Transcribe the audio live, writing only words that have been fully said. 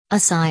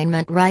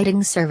Assignment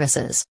Writing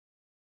Services.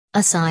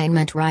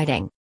 Assignment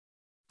Writing.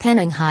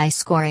 Penning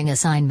high-scoring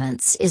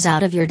assignments is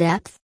out of your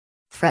depth?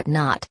 Fret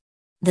not.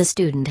 The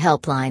Student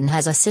Helpline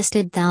has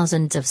assisted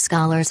thousands of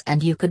scholars,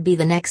 and you could be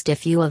the next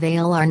if you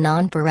avail our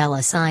nonpareil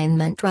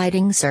assignment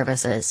writing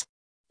services.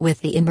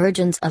 With the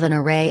emergence of an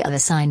array of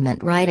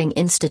assignment writing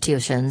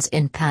institutions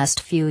in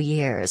past few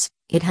years,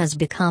 it has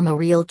become a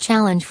real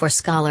challenge for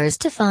scholars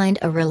to find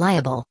a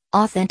reliable,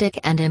 authentic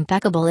and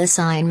impeccable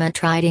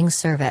assignment writing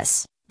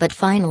service. But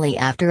finally,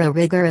 after a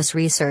rigorous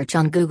research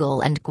on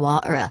Google and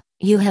Quora,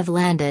 you have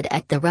landed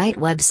at the right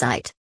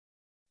website.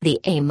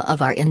 The aim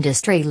of our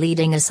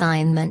industry-leading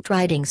assignment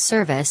writing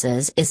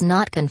services is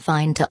not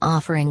confined to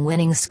offering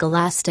winning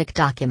scholastic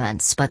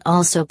documents, but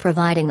also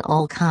providing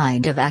all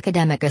kind of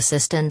academic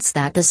assistance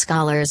that the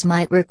scholars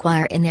might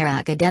require in their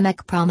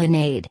academic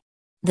promenade.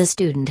 The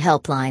Student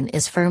Helpline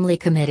is firmly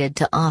committed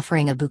to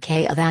offering a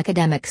bouquet of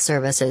academic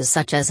services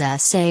such as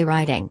essay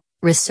writing,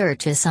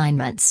 research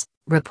assignments,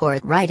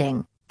 report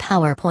writing,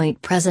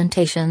 PowerPoint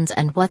presentations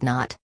and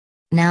whatnot.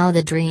 Now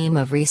the dream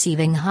of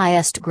receiving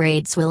highest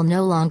grades will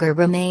no longer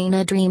remain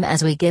a dream,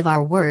 as we give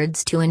our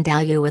words to endow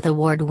you with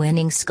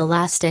award-winning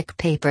scholastic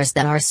papers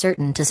that are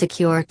certain to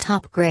secure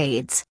top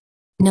grades.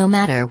 No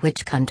matter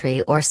which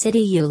country or city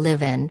you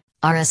live in,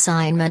 our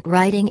assignment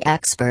writing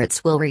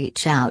experts will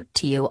reach out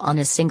to you on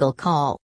a single call.